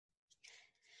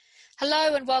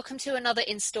Hello and welcome to another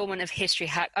installment of History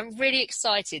Hack. I'm really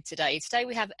excited today. Today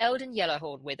we have Eldon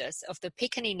Yellowhorn with us of the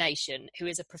Piikani Nation, who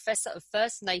is a professor of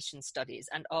First Nation Studies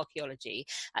and Archaeology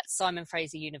at Simon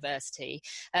Fraser University.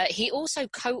 He also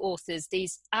co-authors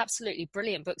these absolutely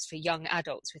brilliant books for young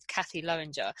adults with Kathy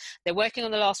Lowinger. They're working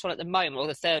on the last one at the moment, or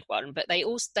the third one, but they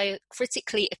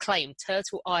critically acclaimed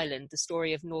Turtle Island, the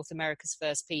story of North America's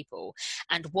first people,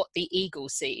 and What the Eagle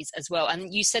Sees as well.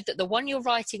 And you said that the one you're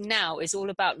writing now is all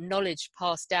about knowledge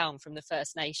passed down from the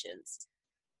First Nations.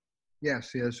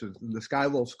 Yes. The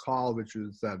Skywolf's Call, which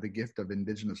is the gift of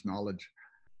Indigenous knowledge.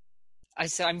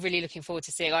 So I'm really looking forward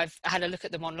to seeing. I've had a look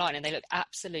at them online and they look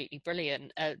absolutely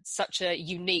brilliant. Such a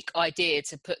unique idea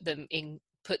to put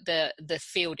the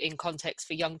field in context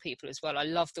for young people as well. I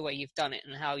love the way you've done it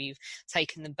and how you've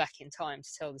taken them back in time to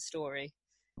tell the story.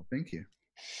 Well, thank you.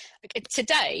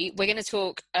 Today, we're going to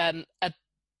talk a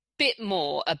bit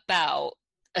more about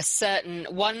a certain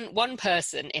one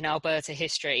person in Alberta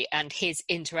history and his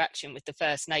interaction with the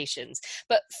First Nations.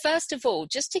 But first of all,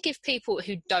 just to give people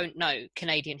who don't know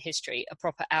Canadian history a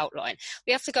proper outline,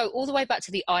 we have to go all the way back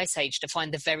to the Ice Age to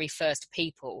find the very first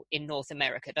people in North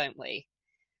America, don't we?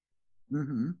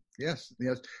 Mm-hmm. Yes.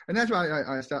 And that's why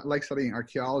I like studying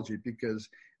archaeology, because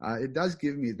it does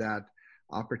give me that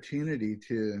opportunity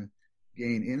to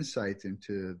gain insights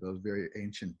into those very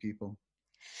ancient people.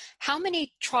 How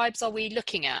many tribes are we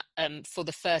looking at for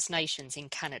the First Nations in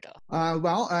Canada?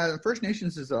 First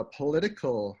Nations is a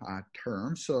political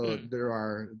term, so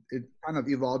it kind of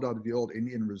evolved out of the old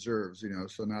Indian reserves,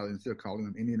 so now instead of calling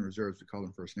them Indian reserves, we call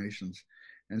them First Nations.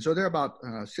 And so there are about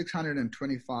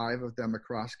 625 of them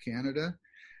across Canada.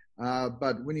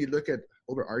 But when you look at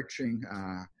overarching,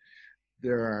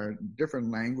 there are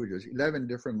different languages, 11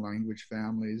 different language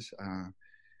families,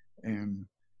 and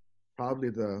probably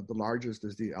the largest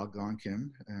is the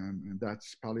Algonquin, and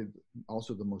that's probably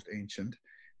also the most ancient.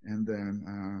 And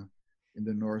then in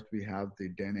the north, we have the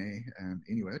Dene and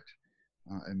Inuit,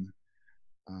 and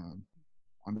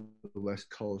on the west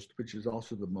coast, which is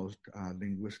also the most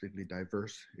linguistically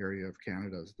diverse area of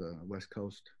Canada, is the west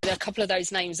coast. A couple of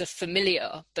those names are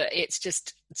familiar, but it's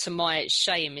just, to my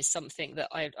shame, is something that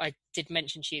I did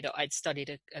mention to you that I'd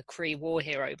studied a Cree war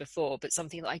hero before, but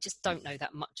something that I just don't know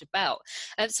that much about.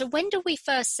 So when do we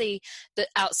first see the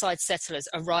outside settlers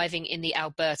arriving in the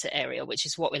Alberta area, which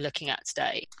is what we're looking at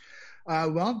today?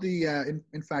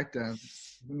 In fact,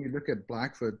 when you look at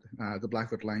Blackfoot, the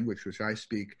Blackfoot language, which I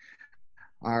speak,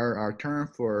 our term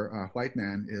for white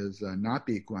man is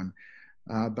Napiquan,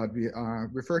 but we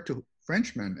refer to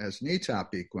Frenchmen as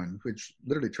Netapiquan, which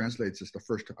literally translates as the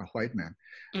first white man.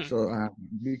 So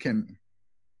we can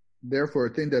therefore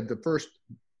think that the first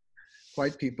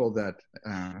white people that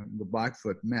the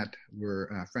Blackfoot met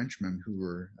were Frenchmen, who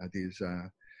were these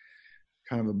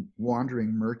kind of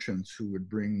wandering merchants who would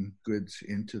bring goods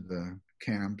into the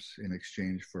camps in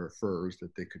exchange for furs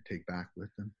that they could take back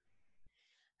with them.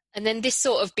 And then this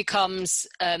sort of becomes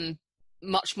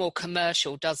much more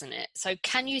commercial, doesn't it? So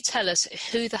can you tell us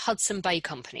who the Hudson Bay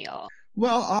Company are?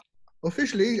 Well,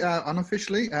 officially,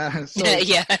 unofficially.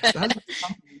 Yeah.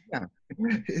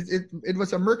 It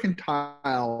was a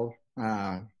mercantile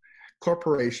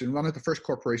corporation, one of the first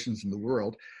corporations in the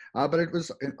world. But it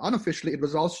was unofficially, it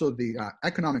was also the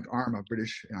economic arm of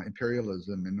British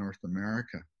imperialism in North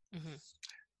America. Mm-hmm.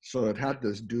 So it had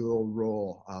this dual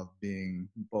role of being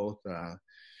both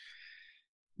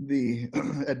the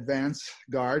advance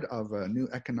guard of a new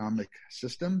economic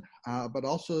system, but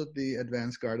also the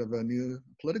advance guard of a new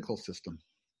political system.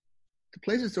 The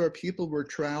places where people were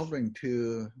traveling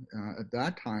to at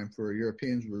that time for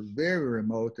Europeans were very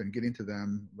remote, and getting to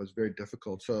them was very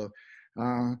difficult. So,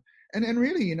 and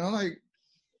really, like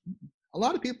a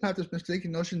lot of people have this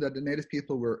mistaken notion that the native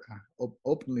people were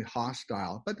openly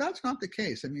hostile, but that's not the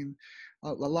case. I mean,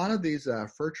 a lot of these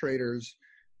fur traders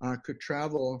could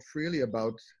travel freely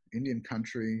about Indian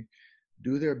country,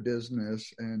 do their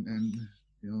business, and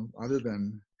other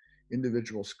than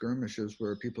individual skirmishes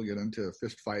where people get into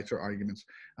fist fights or arguments,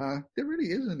 there really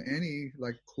isn't any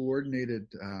coordinated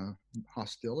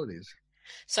hostilities.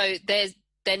 So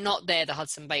they're not there, the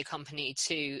Hudson Bay Company,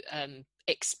 to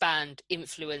expand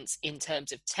influence in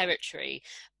terms of territory,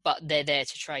 but they're there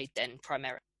to trade then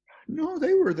primarily. No,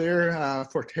 they were there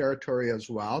for territory as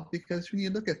well, because when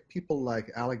you look at people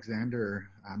like Alexander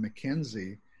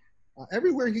Mackenzie,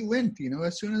 everywhere he went,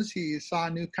 as soon as he saw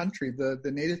a new country,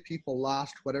 the native people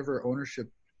lost whatever ownership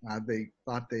they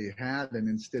thought they had, and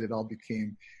instead it all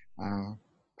became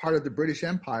part of the British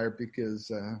Empire because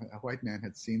a white man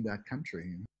had seen that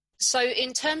country. So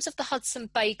in terms of the Hudson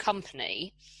Bay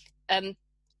Company,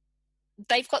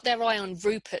 they've got their eye on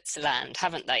Rupert's Land,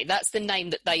 haven't they? That's the name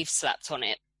that they've slapped on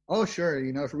it. Oh, sure.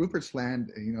 Rupert's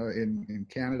Land, in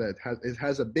Canada, it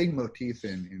has a big motif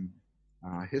in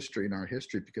history, in our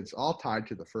history, because it's all tied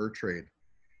to the fur trade.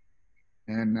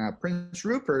 And Prince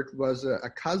Rupert was a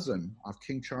cousin of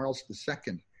King Charles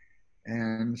II.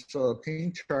 And so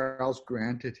King Charles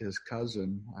granted his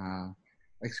cousin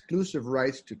exclusive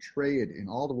rights to trade in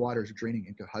all the waters draining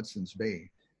into Hudson's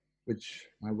Bay, which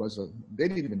they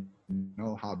didn't even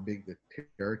know how big the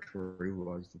territory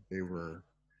was that they were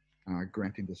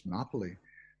granting this monopoly.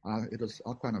 It was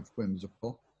all kind of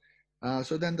whimsical.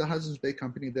 So then the Hudson's Bay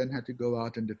Company then had to go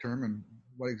out and determine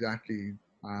what exactly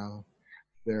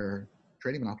their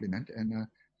trading monopoly meant and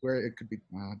where it could be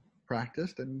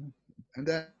practiced. And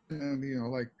then,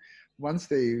 once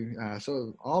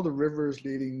so all the rivers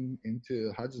leading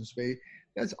into Hudson's Bay,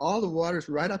 that's all the waters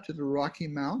right up to the Rocky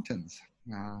Mountains.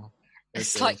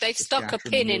 It's like they've stuck a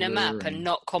pin in a map and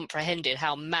not comprehended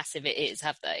how massive it is,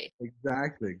 have they?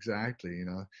 Exactly.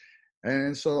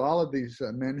 And so all of these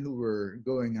men who were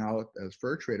going out as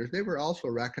fur traders, they were also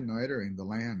reconnoitering the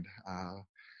land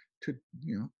to,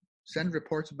 send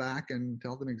reports back and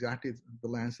tell them exactly the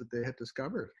lands that they had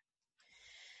discovered.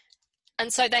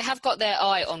 And so they have got their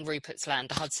eye on Rupert's Land,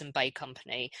 the Hudson Bay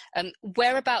Company.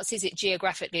 Whereabouts is it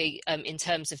geographically in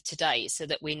terms of today, so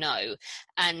that we know?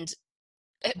 And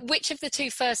which of the two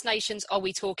First Nations are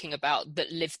we talking about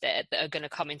that live there, that are going to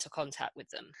come into contact with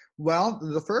them? Well,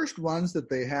 the first ones that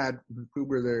they had who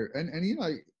were there,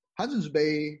 and Hudson's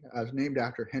Bay is named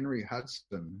after Henry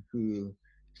Hudson, who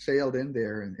sailed in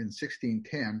there in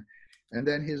 1610, and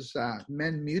then his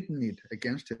men mutinied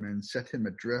against him and set him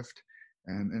adrift,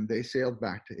 and they sailed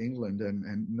back to England,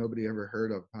 and nobody ever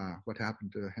heard of what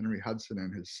happened to Henry Hudson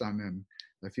and his son and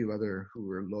a few other who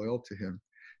were loyal to him.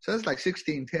 So that's like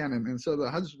 1610, and so the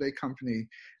Hudson Bay Company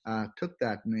took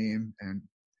that name, and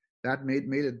that made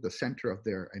it the center of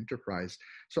their enterprise.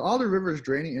 So all the rivers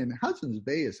draining in Hudson's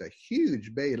Bay is a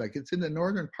huge bay, like it's in the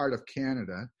northern part of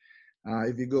Canada.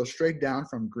 If you go straight down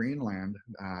from Greenland,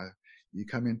 you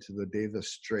come into the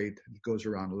Davis Strait. It goes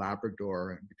around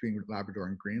Labrador, between Labrador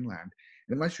and Greenland.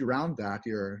 And once you round that,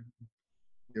 you're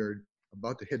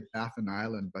about to hit Baffin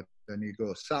Island, but then you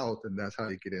go south, and that's how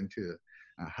you get into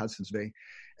Hudson's Bay.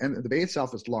 And the bay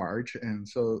itself is large, and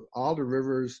so all the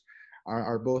rivers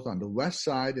are both on the west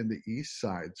side and the east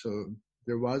side. So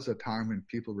there was a time when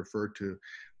people referred to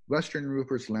Western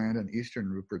Rupert's Land and Eastern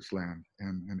Rupert's Land,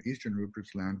 and Eastern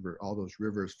Rupert's Land were all those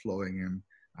rivers flowing in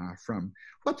from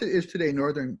what is today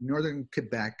northern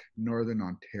Quebec, northern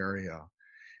Ontario,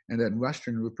 and then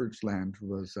Western Rupert's Land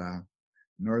was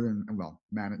northern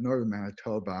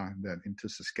Manitoba, and then into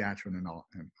Saskatchewan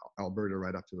and Alberta,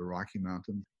 right up to the Rocky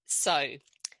Mountains. So,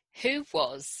 who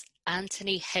was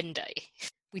Anthony Henday?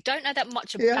 We don't know that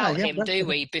much about him, do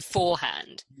we,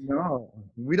 beforehand? No,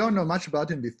 we don't know much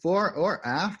about him before or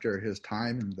after his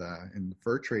time in the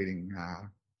fur trading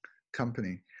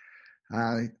company.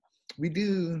 We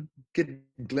do get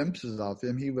glimpses of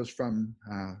him. He was from,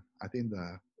 I think,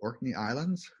 the Orkney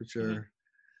Islands, which are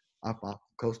up off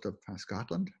the coast of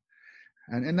Scotland.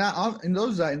 And in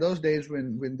those days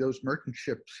when those merchant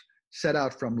ships set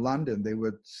out from London, they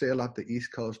would sail up the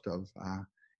east coast of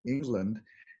England,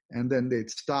 and then they'd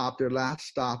stop. Their last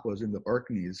stop was in the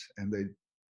Orkneys, and they'd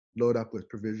load up with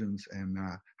provisions and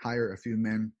hire a few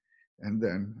men, and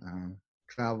then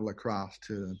travel across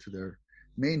to their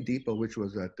main depot, which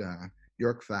was at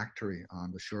York Factory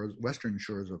on the western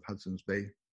shores of Hudson's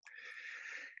Bay.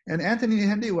 And Anthony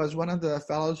Henday was one of the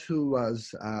fellows who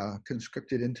was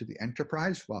conscripted into the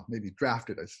enterprise. Well, maybe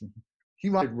drafted. He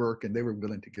wanted work, and they were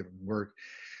willing to give him work.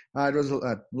 It was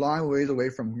a long ways away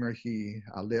from where he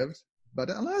lived, but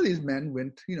a lot of these men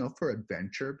went, for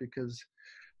adventure, because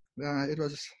it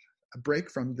was a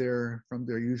break from their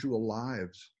usual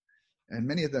lives. And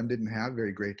many of them didn't have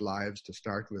very great lives to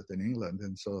start with in England,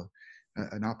 and so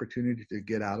an opportunity to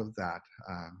get out of that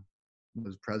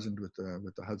was present with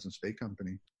the Hudson Bay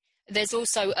Company. There's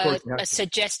also a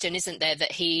suggestion, isn't there,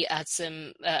 that he had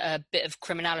a bit of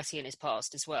criminality in his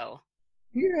past as well?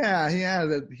 Yeah,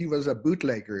 that he was a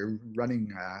bootlegger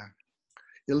running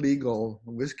illegal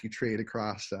whiskey trade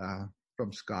across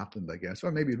from Scotland, I guess,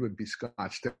 or maybe it would be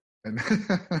Scotch.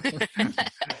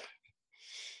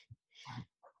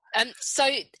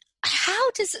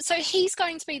 So he's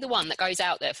going to be the one that goes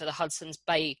out there for the Hudson's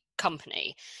Bay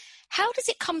Company. How does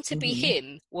it come to be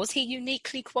him? Was he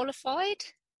uniquely qualified?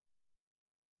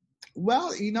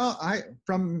 Well,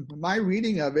 from my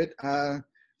reading of it,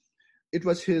 it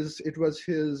was his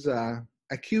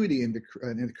acuity in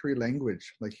the Cree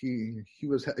language. Like he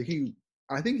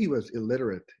I think he was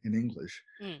illiterate in English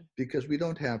Mm. because we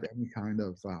don't have any kind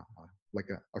of like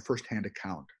a first-hand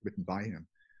account written by him.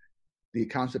 The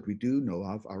accounts that we do know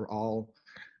of are all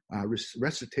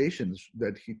recitations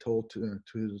that he told to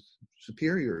his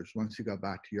superiors once he got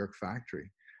back to York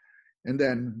Factory. And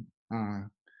then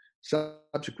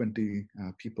subsequently,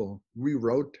 people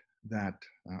rewrote that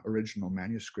original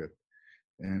manuscript.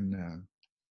 And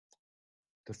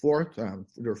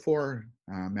there are four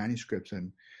manuscripts,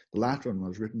 and the last one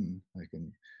was written like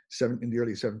in the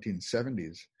early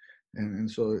 1770s.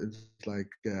 And so it's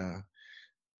like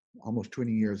almost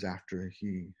 20 years after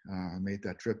he made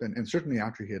that trip, and certainly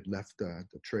after he had left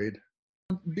the trade.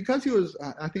 Because he was,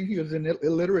 I think he was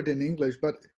illiterate in English,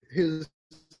 but his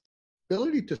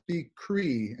ability to speak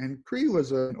Cree, and Cree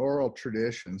was an oral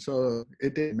tradition, so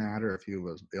it didn't matter if he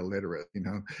was illiterate, he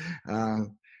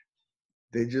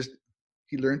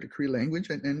learned the Cree language,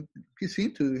 and he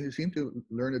seemed to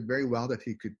learn it very well, that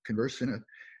he could converse in it,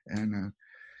 and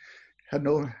had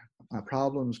no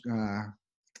problems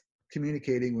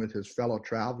communicating with his fellow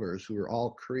travelers who were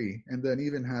all Cree, and then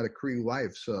even had a Cree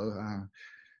wife. So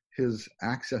his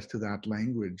access to that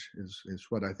language is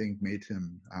what I think made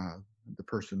him the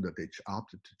person that they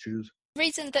opted to choose. The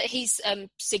reason that he's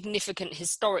significant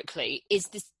historically is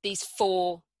these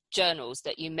four journals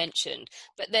that you mentioned,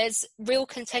 but there's real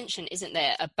contention, isn't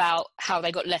there, about how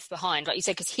they got left behind, like you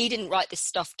said, because he didn't write this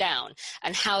stuff down,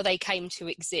 and how they came to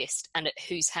exist and at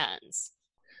whose hands.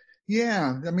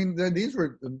 Yeah, I mean, these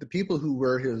were the people who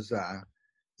were his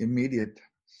immediate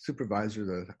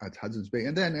supervisors at Hudson's Bay,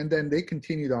 and then they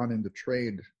continued on in the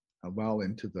trade well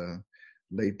into the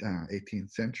late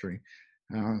 18th century.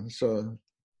 So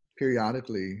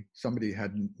periodically, somebody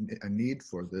had a need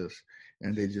for this,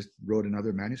 and they just wrote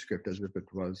another manuscript as if it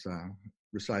was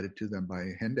recited to them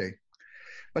by Henday.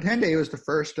 But Henday was the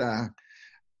first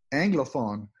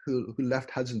Anglophone who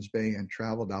left Hudson's Bay and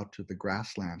traveled out to the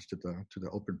grasslands, to the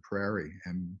open prairie,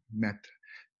 and met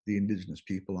the indigenous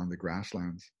people on the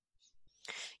grasslands.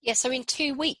 Yeah, so in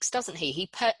 2 weeks, doesn't he? He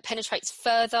penetrates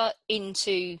further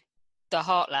into the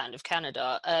heartland of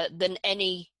Canada than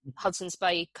any Hudson's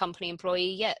Bay Company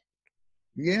employee yet.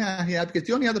 Yeah, because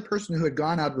the only other person who had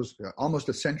gone out was almost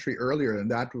a century earlier,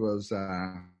 and that was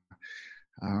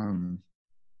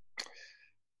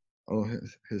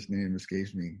his name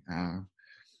escapes me.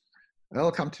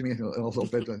 It'll come to me in a little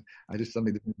bit. I just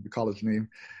suddenly didn't recall his name.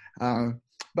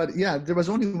 But yeah, there was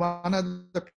only one other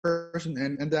person,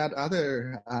 and that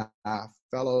other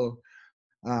fellow,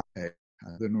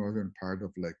 the northern part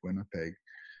of Lake Winnipeg.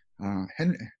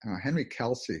 Henry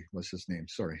Kelsey was his name.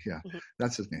 Sorry, yeah,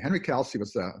 that's his name. Henry Kelsey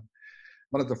was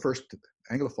one of the first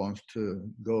Anglophones to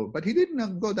go, but he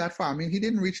didn't go that far. I mean, he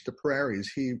didn't reach the prairies.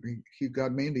 He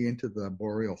got mainly into the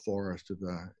boreal forest, to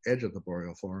the edge of the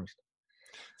boreal forest.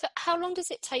 So how long does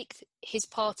it take his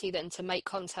party then to make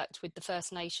contact with the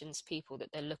First Nations people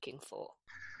that they're looking for?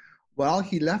 Well,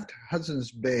 he left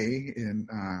Hudson's Bay in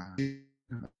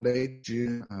late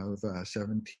June of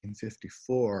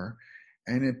 1754,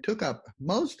 and it took up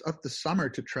most of the summer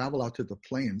to travel out to the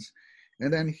plains.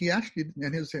 And then he actually,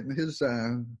 and his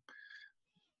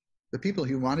the people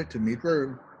he wanted to meet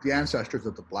were the ancestors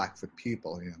of the Blackfoot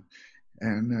people,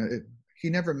 and he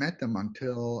never met them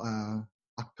until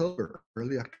October,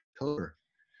 early October.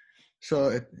 So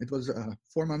it was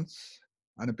 4 months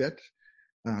and a bit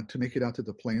to make it out to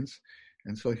the plains,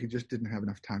 and so he just didn't have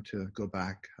enough time to go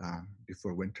back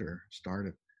before winter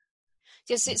started.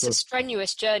 Yes, it's a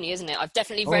strenuous journey, isn't it? I've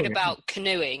definitely read about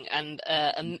canoeing and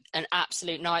an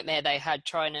absolute nightmare they had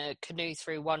trying to canoe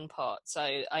through one part.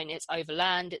 So it's over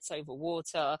land, it's over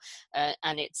water,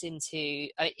 and it's into...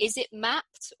 is it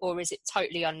mapped, or is it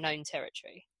totally unknown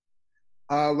territory?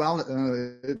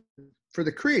 For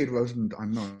the Cree, it wasn't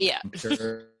unknown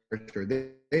territory.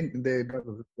 It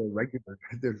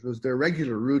was their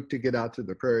regular route to get out to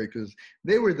the prairie, because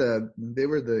they were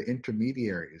the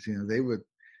intermediaries. They would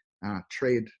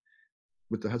trade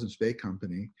with the Hudson Bay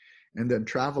Company, and then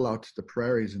travel out to the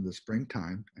prairies in the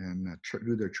springtime and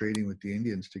do their trading with the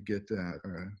Indians to get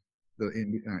the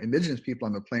indigenous people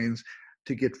on the plains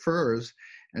to get furs,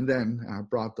 and then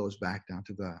brought those back down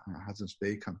to the Hudson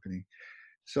Bay Company.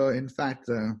 So in fact,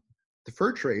 the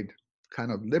fur trade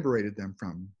kind of liberated them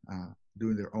from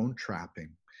doing their own trapping,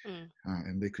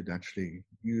 and they could actually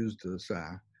use this,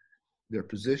 their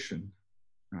position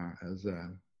as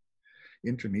a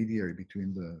intermediary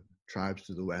between the tribes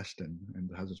to the west and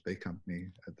the Hudson Bay Company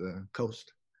at the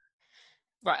coast.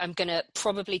 Right, I'm going to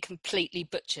probably completely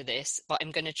butcher this, but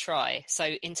I'm going to try. So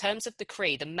in terms of the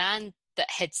Cree, the man that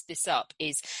heads this up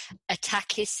is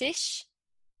Atakisish.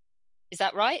 Is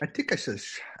that right?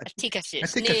 Attikashish. Attikashish,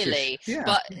 Attikashish. nearly. Yeah.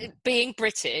 But being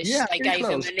British, Yeah, they pretty gave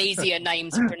him close. an easier name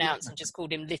to pronounce and just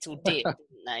called him Little Dib,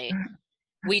 didn't they?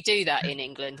 We do that in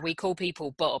England. We call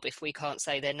people Bob if we can't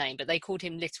say their name, but they called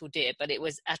him Little Dib, but it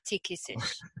was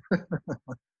Attikashish.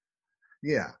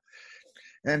 Yeah.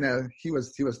 And he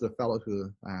was the fellow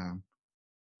who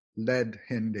led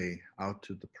Henday out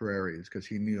to the prairies because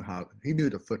he knew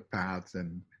the footpaths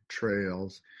and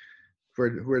trails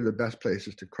where the best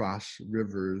places to cross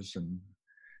rivers and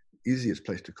easiest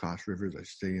place to cross rivers, I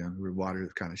see, where water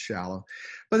is kind of shallow.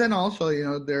 But then also,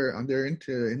 they're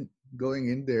into going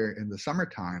in there in the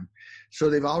summertime, so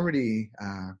they've already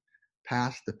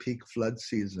passed the peak flood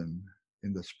season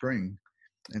in the spring,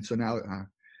 and so now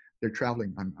they're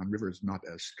traveling on rivers not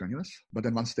as strenuous. But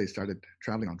then once they started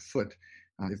traveling on foot,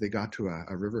 if they got to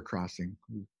a river crossing,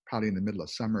 probably in the middle of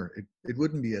summer, it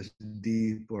wouldn't be as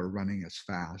deep or running as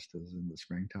fast as in the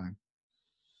springtime.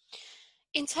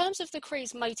 In terms of the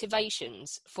Cree's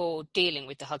motivations for dealing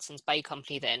with the Hudson's Bay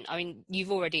Company, then, I mean,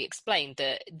 you've already explained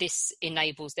that this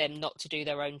enables them not to do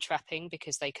their own trapping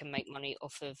because they can make money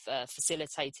off of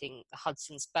facilitating the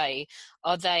Hudson's Bay.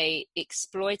 Are they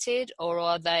exploited or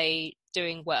are they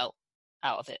doing well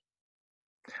out of it?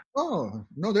 Oh,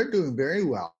 no, they're doing very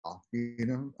well,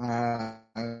 and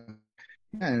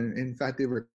in fact, they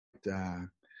were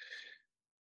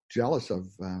jealous of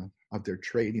their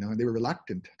trade, and they were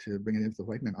reluctant to bring any of the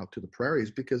white men out to the prairies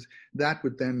because that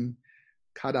would then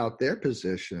cut out their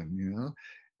position,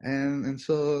 and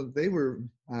so they were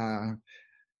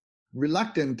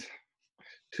reluctant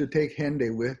to take Henday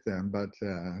with them, but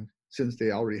since they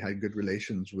already had good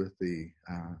relations with the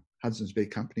Hudson's Bay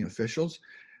Company officials,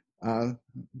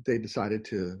 they decided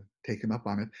to take him up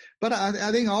on it. But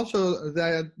I think also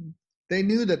that they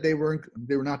knew that they were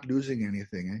not losing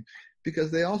anything, because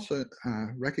they also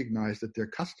recognized that their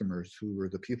customers, who were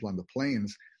the people on the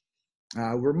plains,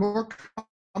 were more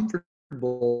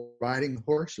comfortable riding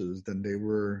horses than they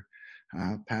were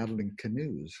paddling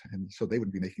canoes, and so they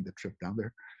would be making the trip down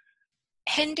there.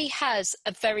 Hendy has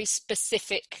a very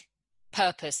specific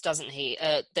purpose, doesn't he,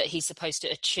 that he's supposed to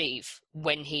achieve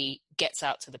when he gets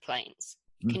out to the plains.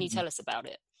 Can you tell us about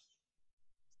it?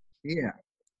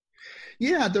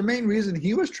 Yeah, the main reason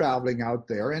he was traveling out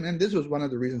there, and this was one of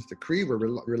the reasons the Cree were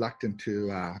reluctant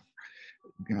to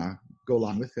go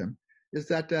along with him, is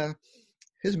that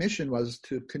his mission was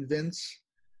to convince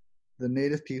the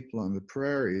native people on the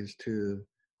prairies to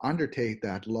undertake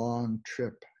that long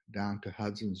trip down to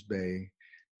Hudson's Bay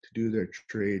to do their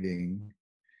trading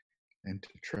and to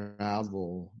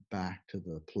travel back to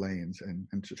the plains and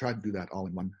to try to do that all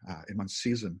in one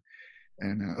season.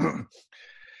 And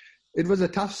it was a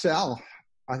tough sell.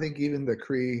 I think even the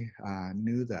Cree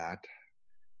knew that.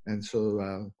 And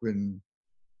so when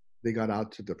they got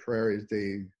out to the prairies,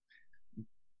 they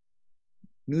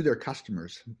knew their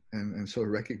customers and so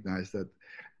recognized that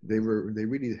they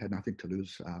really had nothing to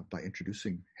lose by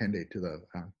introducing Henday to the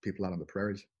people out on the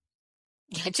prairies.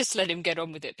 Yeah, just let him get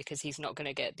on with it because he's not going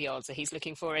to get the answer he's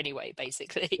looking for anyway,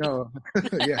 basically. Oh,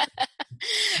 yeah.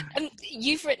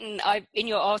 You've written in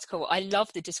your article, I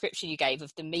love the description you gave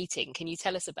of the meeting. Can you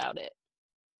tell us about it?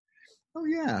 Oh,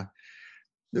 yeah.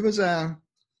 There was Henday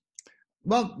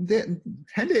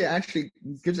actually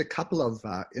gives a couple of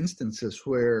instances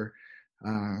where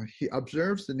he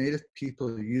observes the native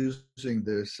people using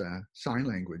this sign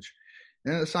language.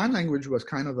 And the sign language was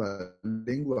kind of a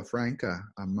lingua franca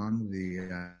among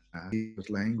the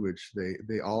language.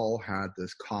 They all had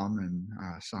this common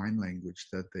sign language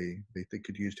that they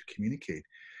could use to communicate.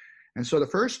 And so the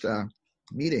first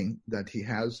meeting that he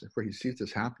has, where he sees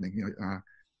this happening,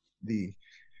 the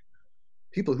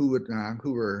people who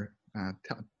were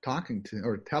talking to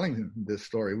or telling this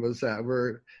story were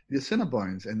the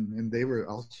Assiniboines, and they were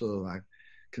also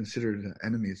considered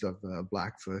enemies of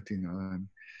Blackfoot, and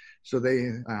so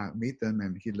they meet them,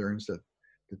 and he learns that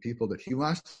the people that he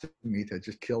wants to meet had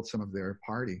just killed some of their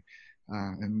party,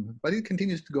 but he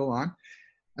continues to go on,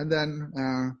 and then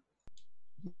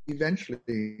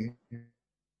eventually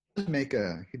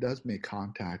he does make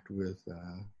contact with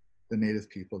the native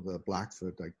people, the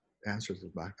Blackfoot, like ancestors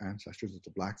of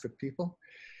the Blackfoot people,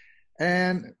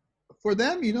 and for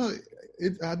them,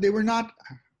 they were not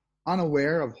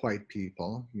unaware of white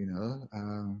people.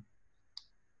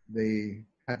 They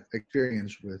had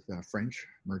experience with French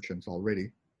merchants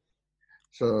already,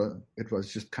 so it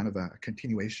was just kind of a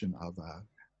continuation of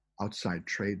outside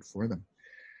trade for them.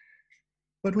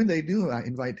 But when they do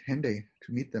invite Henday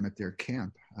to meet them at their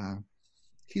camp,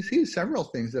 he sees several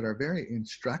things that are very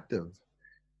instructive.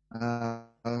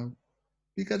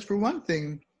 Because for one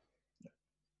thing,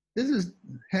 this is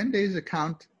Henday's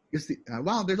account is the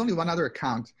well, there's only one other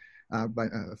account by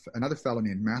another fellow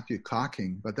named Matthew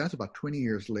Cocking, but that's about 20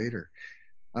 years later.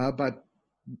 But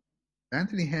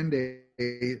Anthony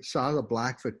Henday saw the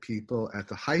Blackfoot people at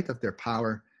the height of their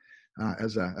power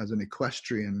as an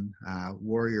equestrian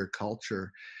warrior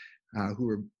culture who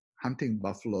were hunting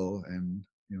buffalo and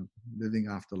living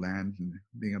off the land and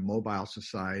being a mobile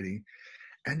society.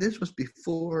 And this was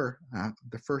before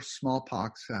the first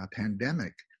smallpox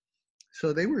pandemic,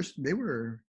 so they were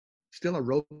still a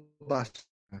robust.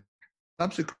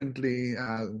 Subsequently,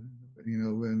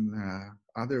 when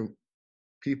other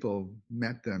people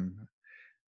met them,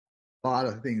 a lot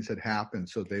of things had happened,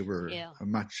 so they were a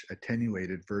much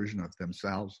attenuated version of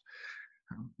themselves.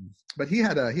 But he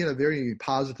had a very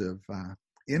positive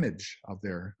image of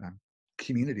their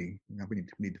community when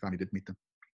he finally did meet them.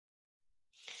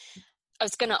 I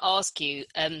was going to ask you,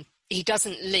 he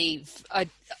doesn't leave. I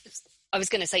was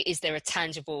going to say, is there a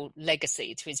tangible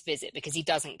legacy to his visit? Because he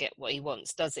doesn't get what he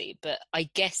wants, does he? But I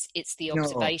guess it's the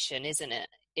observation, isn't it?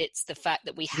 It's the fact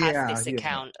that we have this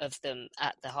account of them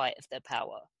at the height of their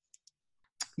power.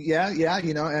 Yeah,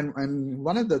 and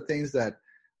one of the things that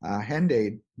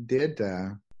Henday did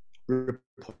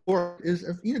report is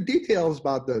details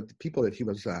about the people that he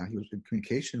was in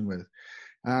communication with,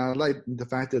 like the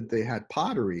fact that they had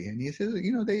pottery, and he says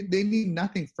they need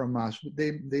nothing from us.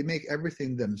 They make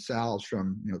everything themselves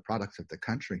from products of the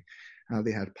country.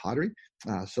 They had pottery,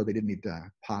 so they didn't need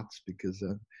pots because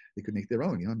they could make their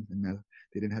own. And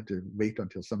they didn't have to wait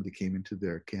until somebody came into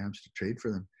their camps to trade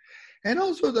for them. And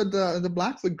also the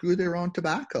Blackfoot grew their own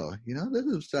tobacco. This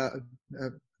was a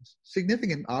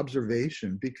significant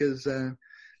observation because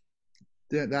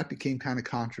that became kind of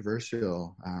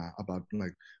controversial about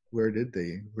like where did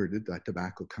that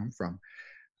tobacco come from?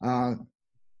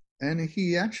 And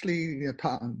he actually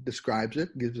describes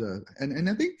it, gives and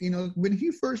I think when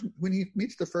he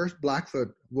meets the first Blackfoot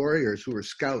warriors who were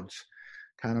scouts,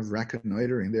 kind of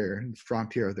reconnoitering their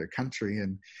frontier of their country,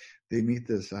 and they meet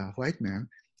this white man.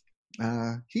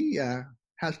 He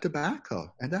has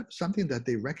tobacco, and that's something that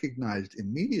they recognized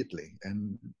immediately,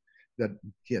 and that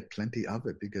he had plenty of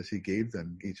it because he gave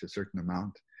them each a certain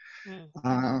amount.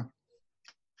 Mm-hmm.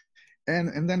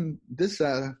 And then this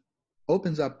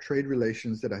opens up trade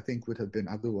relations that I think would have been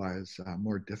otherwise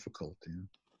more difficult.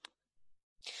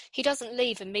 He doesn't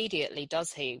leave immediately,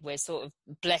 does he? We're sort of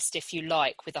blessed, if you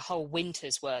like, with a whole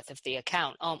winter's worth of the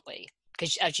account, aren't we?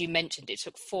 Because as you mentioned, it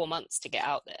took 4 months to get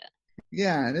out there.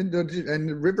 Yeah, and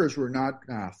the rivers were not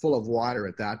full of water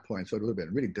at that point, so it would have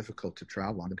been really difficult to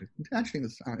travel on. Actually,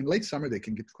 in late summer, they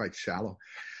can get quite shallow.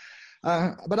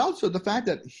 But also the fact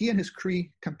that he and his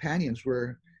Cree companions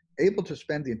were able to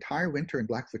spend the entire winter in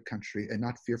Blackfoot country and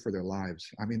not fear for their lives.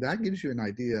 I mean, that gives you an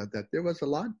idea that there was a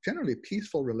lot, generally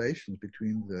peaceful relations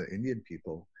between the Indian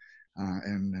people,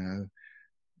 and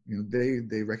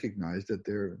they recognized that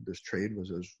this trade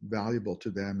was as valuable to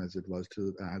them as it was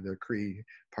to their Cree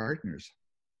partners.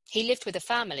 He lived with a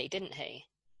family, didn't he?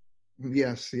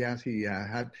 Yes, he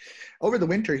had. Over the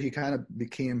winter, he kind of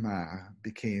became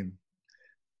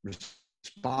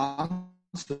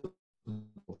responsible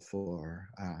for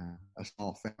a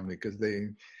small family because they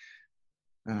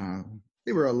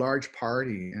were a large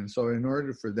party, and so in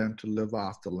order for them to live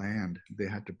off the land, they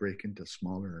had to break into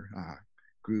smaller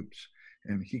groups.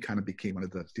 And he kind of became one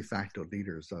of the de facto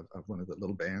leaders of one of the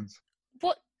little bands.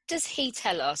 What does he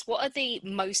tell us? What are the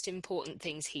most important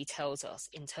things he tells us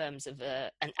in terms of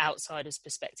an outsider's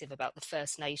perspective about the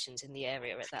First Nations in the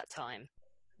area at that time?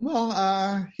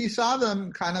 Well, he saw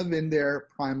them kind of in their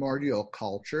primordial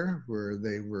culture, where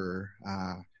they were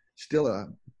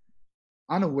still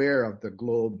unaware of the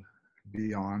globe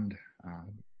beyond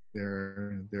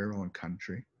their own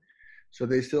country. So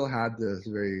they still had this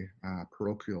very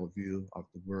parochial view of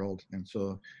the world. And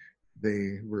so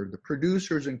they were the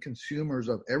producers and consumers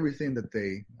of everything that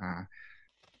they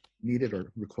needed or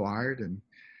required. And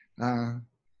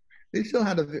they still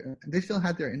had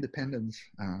their independence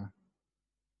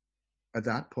at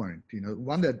that point.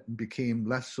 One that became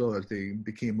less so as they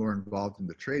became more involved in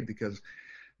the trade, because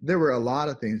there were a lot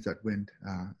of things that went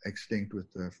extinct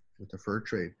with the fur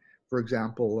trade. For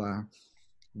example,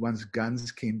 once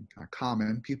guns came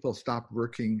common, people stopped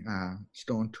working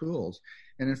stone tools.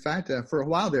 And in fact, for a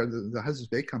while there, the Hudson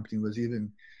Bay Company was even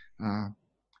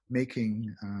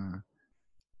making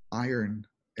iron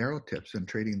arrow tips and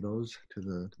trading those to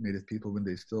the native people when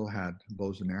they still had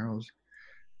bows and arrows.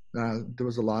 There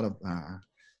was a lot of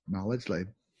knowledge. Like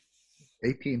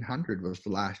 1800 was the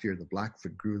last year the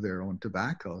Blackfoot grew their own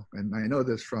tobacco. And I know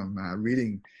this from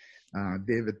reading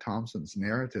David Thompson's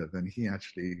narrative, and he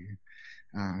actually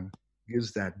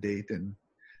gives that date, and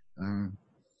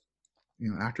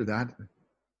after that,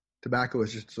 tobacco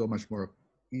was just so much more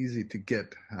easy to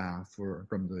get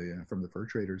from the fur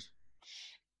traders.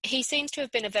 He seems to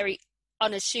have been a very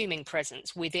unassuming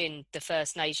presence within the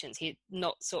First Nations. He's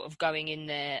not sort of going in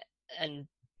there and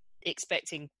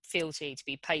expecting fealty to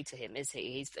be paid to him, is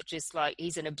he? He's just like,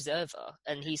 he's an observer,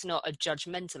 and he's not a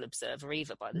judgmental observer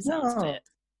either, by the sounds of No, it.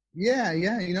 yeah,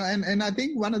 and I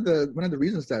think one of the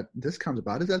reasons that this comes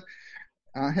about is that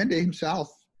Hende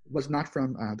himself was not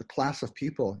from the class of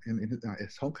people in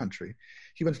his home country.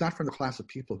 He was not from the class of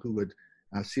people who would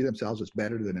see themselves as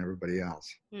better than everybody else.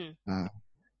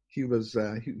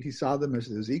 He saw them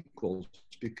as equals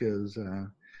because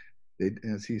they,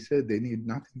 as he said, they need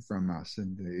nothing from us,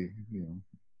 and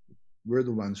we're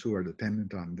the ones who are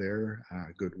dependent on their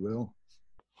goodwill.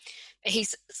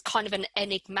 He's kind of an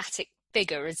enigmatic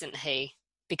figure, isn't he?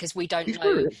 Because we don't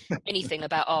know anything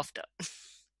about after.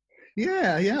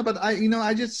 Yeah, but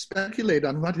I just speculate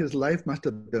on what his life must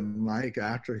have been like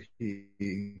after he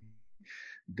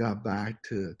got back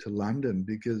to London,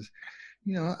 because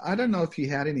I don't know if he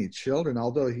had any children,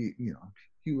 although he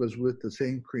was with the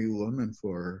same Cree woman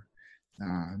for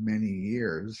many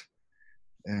years,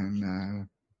 and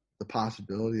the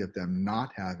possibility of them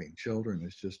not having children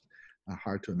is just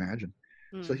hard to imagine.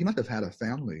 So he must have had a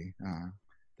family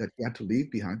that he had to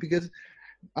leave behind, because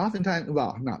oftentimes,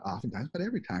 well, not oftentimes, but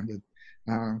every time that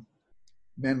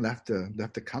men left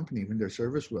the company when their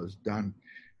service was done,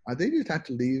 they just had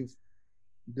to leave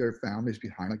their families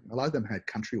behind. Like, a lot of them had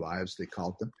country wives, they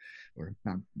called them, or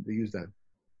they used that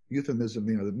euphemism,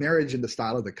 the marriage in the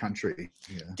style of the country.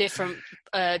 Yeah. Different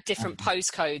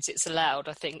postcodes it's allowed,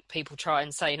 I think people try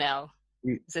and say now.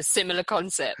 It's a similar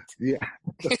concept. Yeah.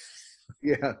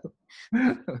 Yeah.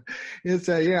 It's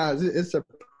a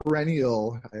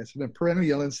perennial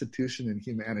institution in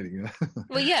humanity.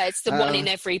 Well, yeah, it's the one in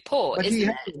every port, isn't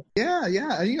it? Yeah.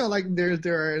 Like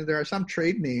there are some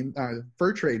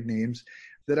fur trade names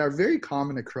that are very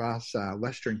common across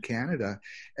Western Canada,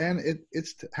 and it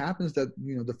happens that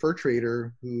the fur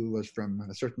trader who was from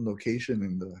a certain location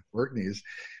in the Orkneys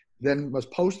then was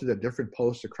posted at different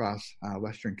posts across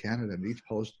Western Canada, and each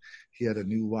post he had a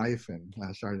new wife and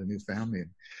started a new family. And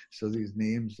so these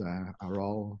names are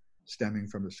all stemming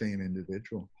from the same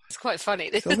individual. It's quite funny.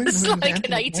 This is like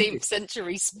an 18th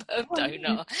century sperm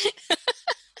donor.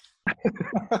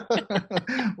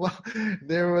 Well,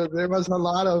 there was a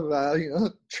lot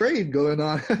of trade going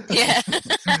on. Yeah,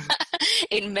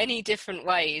 in many different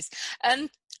ways.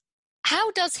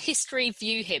 How does history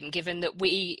view him, given that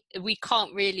we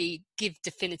can't really give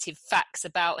definitive facts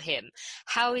about him?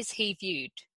 How is he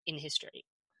viewed in history?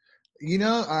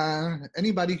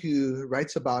 Anybody who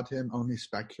writes about him only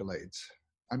speculates.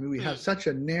 I mean, we have such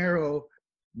a narrow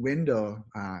window,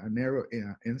 a narrow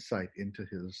insight into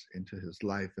his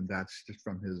life, and that's just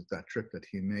from that trip that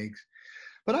he makes.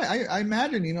 But I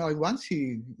imagine, once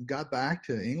he got back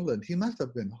to England, he must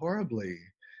have been horribly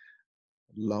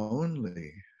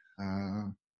lonely.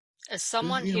 As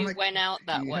someone who went out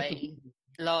that way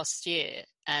last year,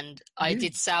 and I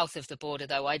did south of the border,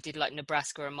 though I did like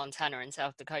Nebraska and Montana and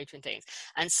South Dakota and things,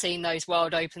 and seen those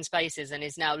wild open spaces, and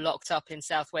is now locked up in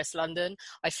southwest London,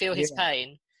 I feel his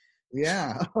pain.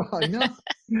 Yeah, I know.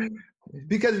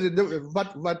 Because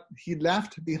what he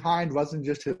left behind wasn't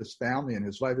just his family and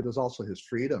his wife; it was also his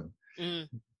freedom.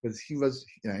 Because he was,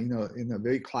 in a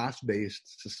very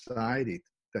class-based society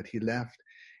that he left,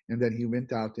 and then he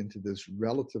went out into this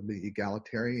relatively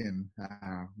egalitarian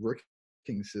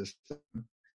working system,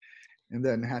 and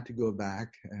then had to go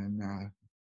back and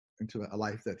into a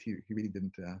life that he really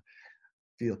didn't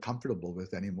feel comfortable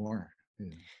with anymore.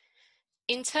 Yeah.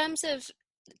 In terms of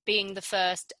being the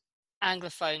first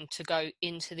Anglophone to go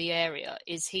into the area,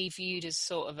 is he viewed as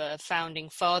sort of a founding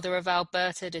father of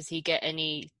Alberta? Does he get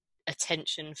any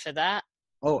attention for that?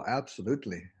 Oh,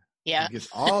 absolutely. Yeah. He gets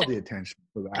all the attention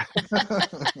for that.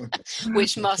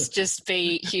 Which must just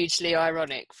be hugely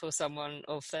ironic for someone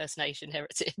of First Nation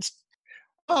heritage.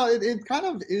 Oh, it kind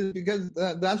of is, because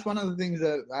that's one of the things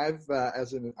that I've,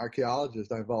 as an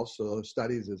archaeologist, I've also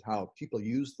studied, is how people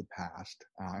use the past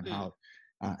and how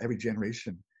every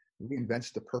generation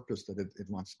reinvents the purpose that it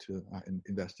wants to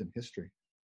invest in history.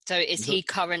 So is he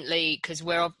currently, because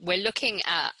we're looking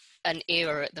at an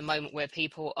era at the moment where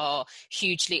people are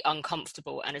hugely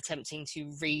uncomfortable and attempting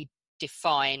to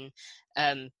redefine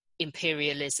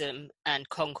imperialism and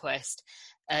conquest,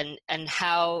 and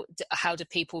how do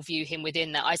people view him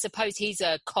within that? I suppose he's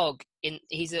a cog in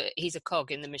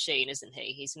the machine, isn't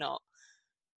he? He's not,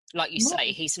 like you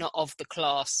say, he's not of the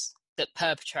class that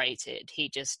perpetrated. He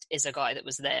just is a guy that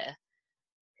was there.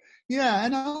 Yeah,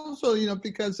 and also,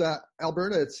 because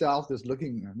Alberta itself is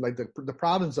looking like the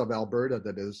province of Alberta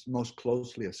that is most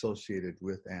closely associated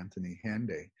with Anthony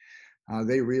Henday.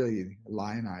 They really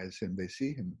lionize him. They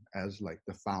see him as like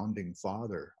the founding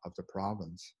father of the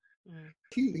province. Mm.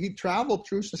 He traveled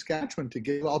through Saskatchewan to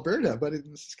get Alberta, but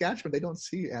in Saskatchewan, they don't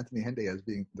see Anthony Henday as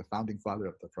being the founding father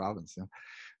of the province.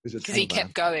 Because he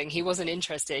kept going. He wasn't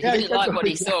interested. Yeah, he didn't like what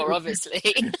he saw, obviously.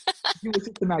 He was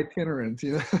just an itinerant,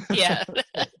 Yeah.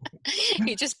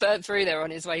 He just burnt through there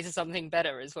on his way to something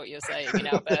better, is what you're saying, in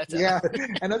Alberta. Yeah,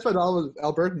 and that's what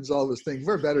Albertans always think.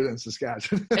 We're better than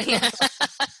Saskatchewan.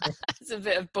 There's a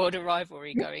bit of border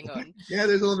rivalry going on. Yeah,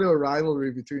 there's a little bit of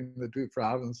rivalry between the two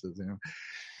provinces,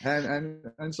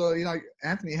 And so,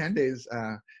 Anthony Henday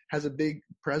has a big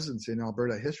presence in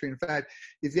Alberta history. In fact,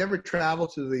 if you ever travel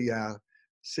to the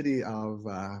city of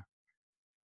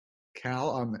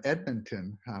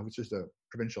Edmonton, which is the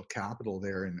provincial capital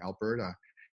there in Alberta,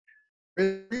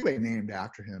 there's a freeway named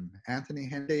after him, Anthony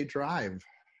Henday Drive.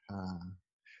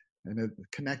 And it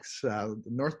connects the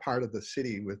north part of the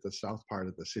city with the south part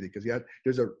of the city, because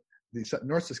the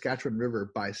North Saskatchewan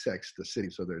River bisects the city.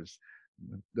 So there's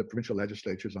the provincial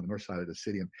legislatures on the north side of the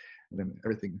city, and then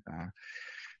everything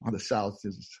on the south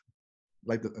is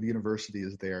like the university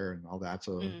is there and all that.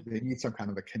 So they need some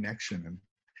kind of a connection,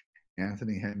 and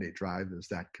Anthony Henday Drive is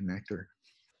that connector.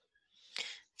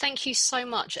 Thank you so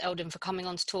much, Eldon, for coming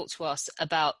on to talk to us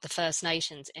about the First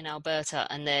Nations in Alberta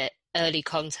and their early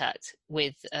contact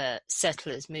with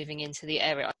settlers moving into the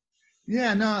area.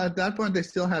 Yeah, no, at that point they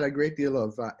still had a great deal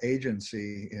of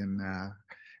agency in,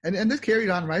 and this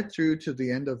carried on right through to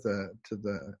the end of the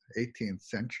 18th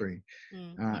century,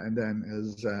 and then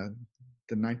as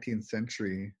the 19th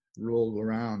century rolled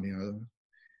around,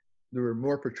 there were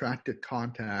more protracted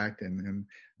contact, and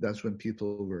that's when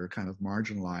people were kind of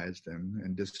marginalized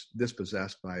and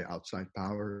dispossessed by outside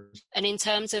powers. And in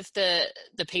terms of the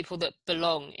people that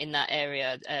belong in that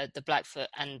area, the Blackfoot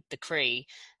and the Cree,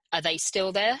 are they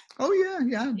still there? Oh,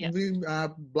 yeah. We,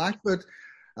 Blackfoot,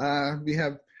 we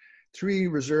have 3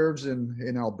 reserves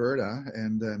in Alberta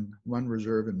and then 1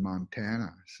 reserve in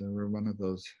Montana. So we're one of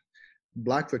those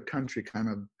Blackfoot country kind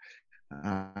of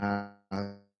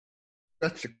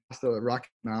stretched across the Rocky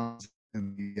Mountains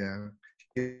in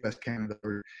the West Canada.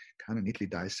 We're kind of neatly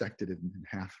dissected in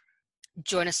half.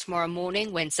 Join us tomorrow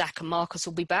morning when Zach and Marcus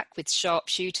will be back with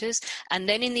Sharpshooters. And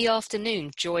then in the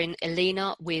afternoon, join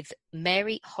Elena with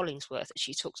Mary Hollingsworth.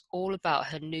 She talks all about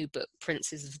her new book,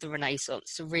 Princes of the Renaissance.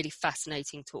 It's a really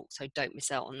fascinating talk, so don't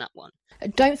miss out on that one.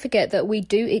 Don't forget that we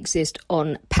do exist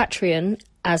on Patreon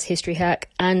as History Hack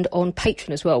and on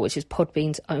Patreon as well, which is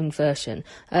Podbean's own version.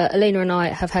 Elena and I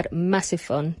have had massive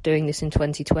fun doing this in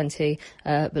 2020,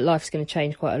 but life's going to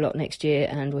change quite a lot next year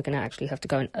and we're going to actually have to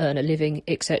go and earn a living,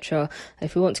 etc.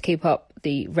 If we want to keep up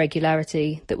the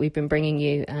regularity that we've been bringing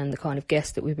you and the kind of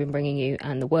guests that we've been bringing you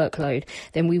and the workload,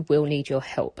 then we will need your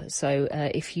help. So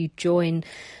if you join,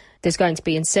 there's going to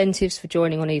be incentives for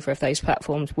joining on either of those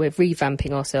platforms. We're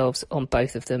revamping ourselves on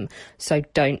both of them. So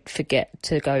don't forget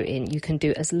to go in. You can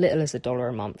do as little as $1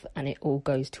 a month, and it all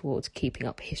goes towards keeping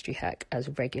up History Hack as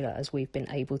regular as we've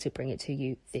been able to bring it to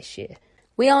you this year.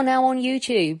 We are now on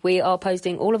YouTube. We are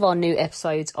posting all of our new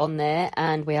episodes on there,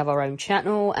 and we have our own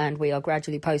channel, and we are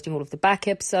gradually posting all of the back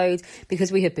episodes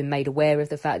because we have been made aware of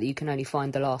the fact that you can only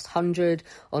find the last 100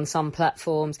 on some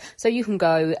platforms. So you can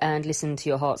go and listen to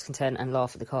your heart's content and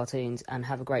laugh at the cartoons and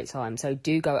have a great time. So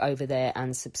do go over there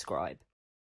and subscribe.